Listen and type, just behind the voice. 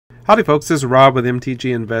Howdy folks, this is Rob with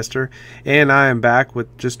MTG Investor, and I am back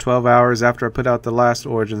with just 12 hours after I put out the last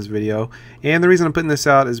Origins video. And the reason I'm putting this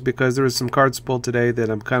out is because there was some cards pulled today that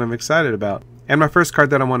I'm kind of excited about. And my first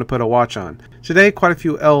card that I want to put a watch on. Today, quite a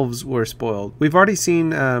few elves were spoiled. We've already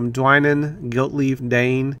seen Dwynen, Guiltleaf,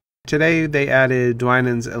 Dane. Today they added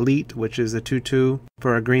Dwynen's Elite, which is a 2/2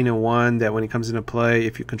 for a green and 1 that when he comes into play,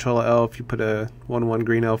 if you control an elf, you put a 1/1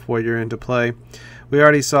 green elf warrior into play. We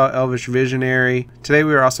already saw Elvish Visionary. Today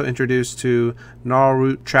we were also introduced to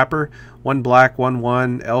Gnarlroot Trapper, 1 black,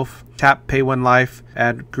 1/1 elf. Tap, pay 1 life,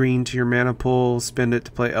 add green to your mana pool, spend it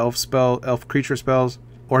to play elf creature spells,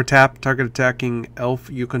 or tap, target attacking elf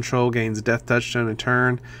you control gains death touch on a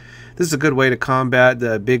turn. This is a good way to combat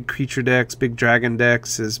the big creature decks, big dragon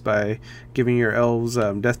decks, is by giving your elves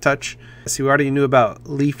death touch. See, we already knew about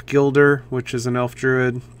Leaf Gilder, which is an elf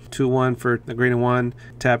druid. 2/1 for a green and 1.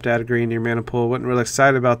 Tap to add a green to your mana pool. Wasn't really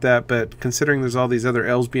excited about that, but considering there's all these other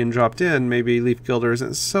elves being dropped in, maybe Leaf Gilder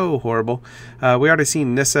isn't so horrible. We already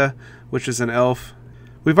seen Nissa, which is an elf.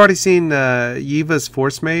 We've already seen Yiva's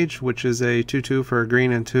Force Mage, which is a 2/2 for a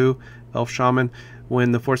green and 2 elf shaman.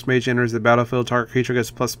 When the Force Mage enters the battlefield, target creature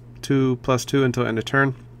gets +2/+2 until end of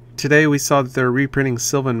turn. Today we saw that they're reprinting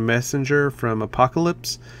Sylvan Messenger from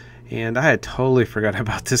Apocalypse. And I had totally forgot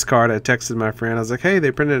about this card. I texted my friend. I was like, hey, they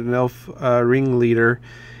printed an elf ringleader.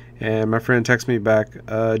 And my friend texted me back,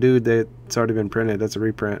 dude, it's already been printed. That's a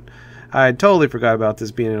reprint. I totally forgot about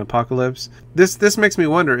this being an Apocalypse. This makes me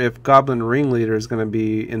wonder if Goblin Ringleader is going to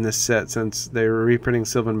be in this set since they were reprinting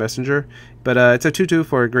Sylvan Messenger. But it's a 2/2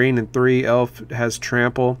 for a green and 3 elf. It has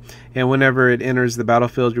trample. And whenever it enters the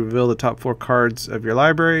battlefield, you reveal the top 4 cards of your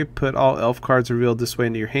library. Put all elf cards revealed this way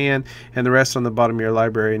into your hand, and the rest on the bottom of your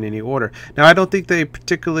library in any order. Now, I don't think they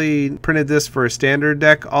particularly printed this for a standard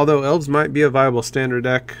deck, although elves might be a viable standard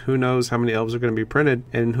deck. Who knows how many elves are going to be printed,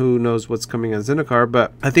 and who knows what's coming as Zendikar.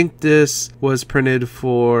 But I think this was printed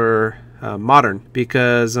for modern,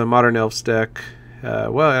 because a modern elves deck,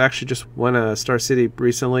 well, it actually just won a Star City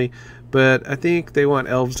recently, but I think they want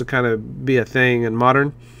elves to kind of be a thing in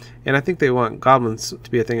modern, and I think they want goblins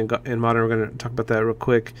to be a thing in modern. We're going to talk about that real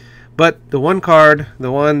quick. But the one card,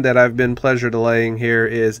 the one that I've been pleasure delaying here,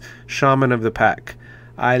 is Shaman of the Pack.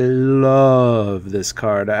 I love this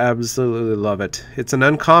card. I absolutely love it. It's an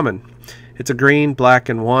uncommon. It's a green, black,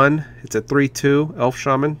 and 1. It's a 3/2 elf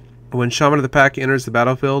shaman. When Shaman of the Pack enters the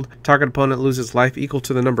battlefield, target opponent loses life equal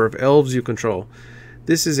to the number of elves you control.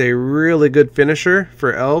 This is a really good finisher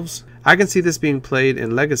for elves. I can see this being played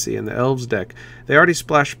in Legacy in the elves deck. They already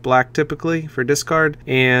splash black typically for discard,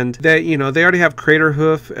 and they already have Crater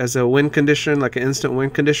Hoof as a win condition, like an instant win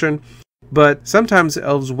condition. But sometimes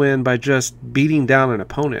elves win by just beating down an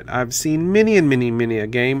opponent. I've seen many and many a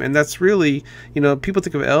game, and that's really, people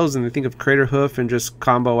think of elves and they think of Crater Hoof and just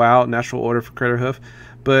combo out natural order for Crater Hoof.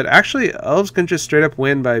 But actually, elves can just straight up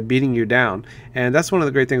win by beating you down. And that's one of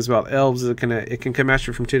the great things about elves, is it can come at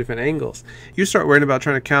you from 2 different angles. You start worrying about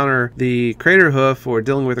trying to counter the Crater Hoof or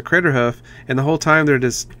dealing with a Crater Hoof, and the whole time they're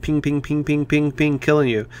just ping, ping, ping, ping, ping, ping, killing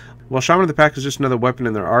you. Well, Shaman of the Pack is just another weapon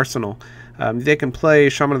in their arsenal. They can play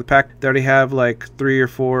Shaman of the Pack. They already have like 3 or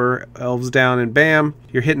 4 elves down, and bam,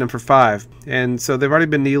 you're hitting them for 5. And so they've already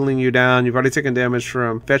been needling you down. You've already taken damage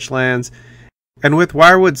from fetch lands. And with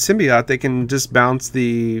Wirewood Symbiote, they can just bounce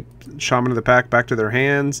the Shaman of the Pack back to their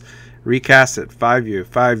hands, recast it, 5U,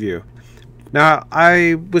 5U. Now,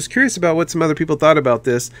 I was curious about what some other people thought about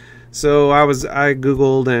this, so I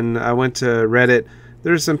Googled and I went to Reddit.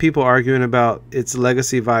 There's some people arguing about its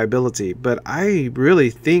legacy viability, but I really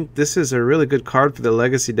think this is a really good card for the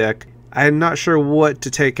legacy deck. I'm not sure what to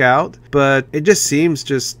take out, but it just seems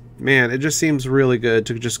it just seems really good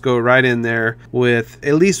to just go right in there with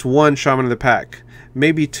at least 1 Shaman of the Pack,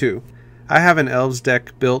 maybe 2. I have an Elves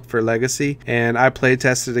deck built for Legacy, and I play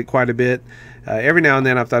tested it quite a bit. Every now and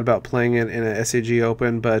then I've thought about playing it in a SAG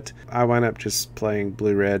Open, but I wind up just playing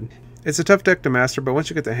blue-red. It's a tough deck to master, but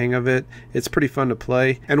once you get the hang of it, it's pretty fun to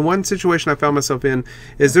play. And one situation I found myself in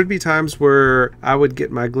is there'd be times where I would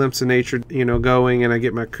get my Glimpse of Nature, going, and I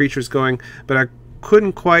get my creatures going, but I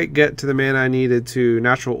couldn't quite get to the mana I needed to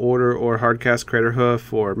natural order or hardcast Crater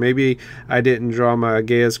Hoof, or maybe I didn't draw my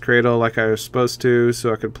Gaia's Cradle like I was supposed to,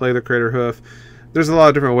 so I could play the Crater Hoof. There's a lot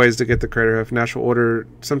of different ways to get the Crater Hoof. Natural order,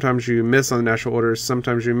 sometimes you miss on natural orders,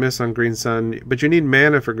 sometimes you miss on Green Sun, but you need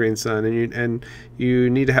mana for Green Sun, and you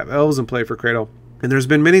need to have elves in play for Cradle. And there's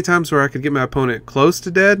been many times where I could get my opponent close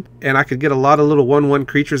to dead, and I could get a lot of little 1/1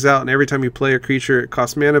 creatures out, and every time you play a creature it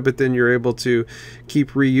costs mana, but then you're able to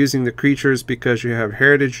keep reusing the creatures because you have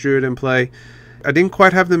Heritage Druid in play. I didn't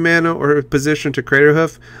quite have the mana or position to Crater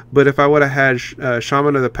Hoof, but if I would have had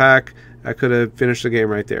Shaman of the Pack, I could have finished the game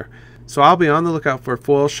right there. So I'll be on the lookout for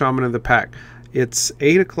full Shaman of the Pack. It's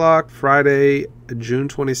 8 o'clock Friday, June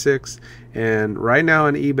 26th, and right now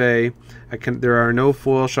on eBay, there are no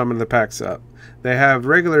full Shaman of the Packs up. They have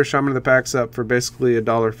regular Shaman of the Packs up for basically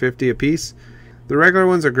 $1.50 a piece. The regular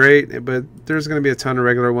ones are great, but there's going to be a ton of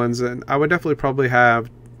regular ones, and I would definitely probably have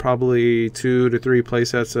 2 to 3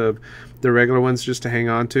 playsets of the regular ones just to hang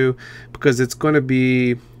on to, because it's going to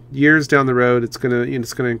be years down the road. It's going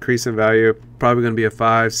to increase in value. Probably going to be a $5,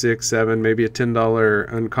 $6, $7, maybe a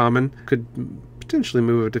 $10 uncommon. Could potentially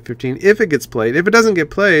move it to 15 if it gets played. If it doesn't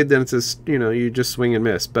get played, then it's just, you just swing and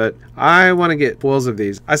miss. But I want to get foils of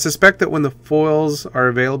these. I suspect that when the foils are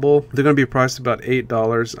available, they're going to be priced about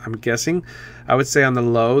 $8. I'm guessing. I would say on the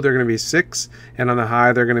low they're going to be $6, and on the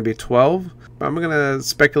high they're going to be $12. I'm going to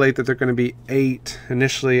speculate that they're going to be $8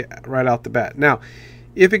 initially right out the bat. Now,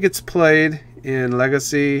 if it gets played in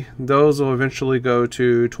Legacy, those will eventually go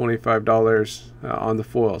to $25 on the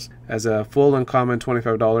foils. As a full uncommon,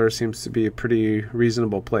 $25 seems to be a pretty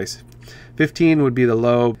reasonable place. 15 would be the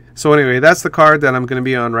low. So anyway, that's the card that I'm going to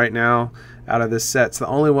be on right now out of this set. It's the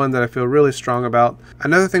only one that I feel really strong about.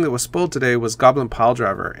 Another thing that was spoiled today was Goblin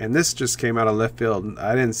Piledriver, and this just came out of left field.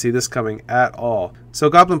 I didn't see this coming at all.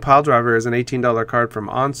 So Goblin Piledriver is an $18 card from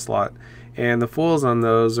Onslaught, and the foils on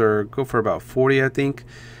those go for about $40, I think.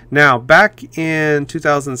 Now, back in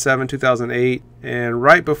 2007, 2008, and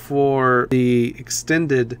right before the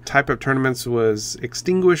extended type of tournaments was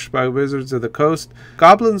extinguished by Wizards of the Coast,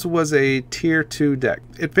 Goblins was a tier 2 deck.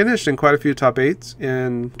 It finished in quite a few top 8s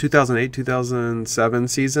in 2008, 2007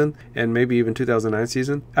 season, and maybe even 2009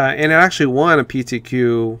 season. And it actually won a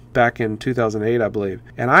PTQ back in 2008, I believe.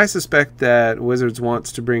 And I suspect that Wizards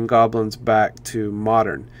wants to bring Goblins back to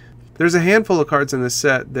Modern. There's a handful of cards in this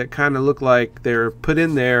set that kind of look like they're put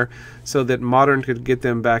in there so that Modern could get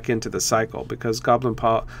them back into the cycle, because Goblin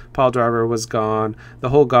Piledriver was gone. The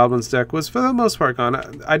whole Goblins deck was for the most part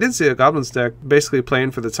gone. I did see a Goblins deck basically playing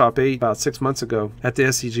for the top 8 about 6 months ago at the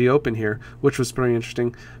SCG Open here, which was pretty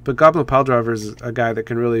interesting. But Goblin Piledriver is a guy that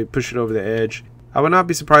can really push it over the edge. I would not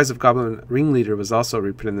be surprised if Goblin Ringleader was also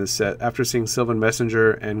reprinted in this set. After seeing Sylvan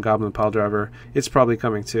Messenger and Goblin Piledriver, it's probably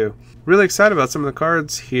coming too. Really excited about some of the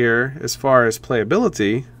cards here as far as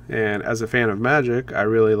playability, and as a fan of Magic, I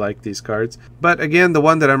really like these cards. But again, the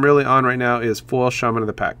one that I'm really on right now is full Shaman of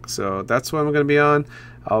the Pack, so that's what I'm going to be on.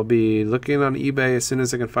 I'll be looking on eBay. As soon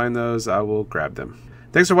as I can find those, I will grab them.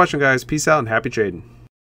 Thanks for watching, guys. Peace out and happy trading.